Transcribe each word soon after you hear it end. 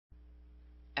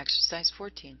Exercise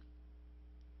 14.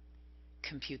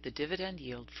 Compute the dividend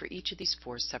yield for each of these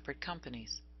four separate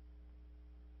companies.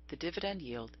 The dividend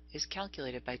yield is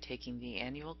calculated by taking the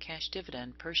annual cash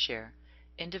dividend per share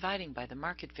and dividing by the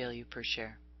market value per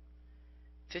share.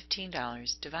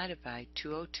 $15 divided by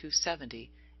 202.70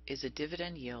 is a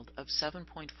dividend yield of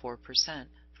 7.4%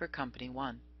 for Company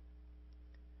 1.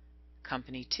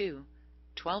 Company 2,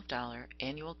 $12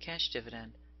 annual cash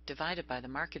dividend divided by the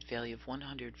market value of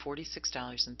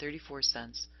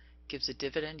 $146.34 gives a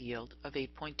dividend yield of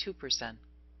 8.2%.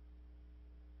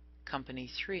 Company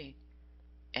 3,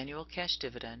 annual cash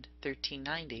dividend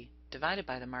 $13.90 divided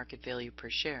by the market value per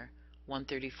share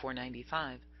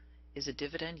 $134.95 is a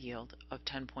dividend yield of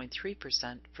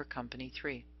 10.3% for Company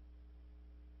 3.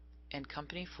 And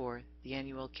Company 4, the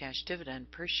annual cash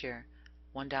dividend per share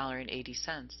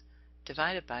 $1.80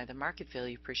 divided by the market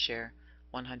value per share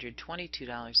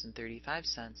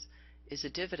 $122.35 is a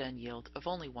dividend yield of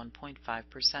only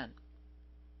 1.5%.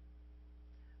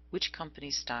 Which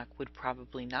company's stock would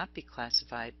probably not be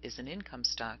classified as an income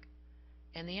stock?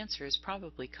 And the answer is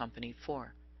probably Company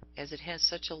 4, as it has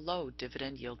such a low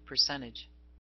dividend yield percentage.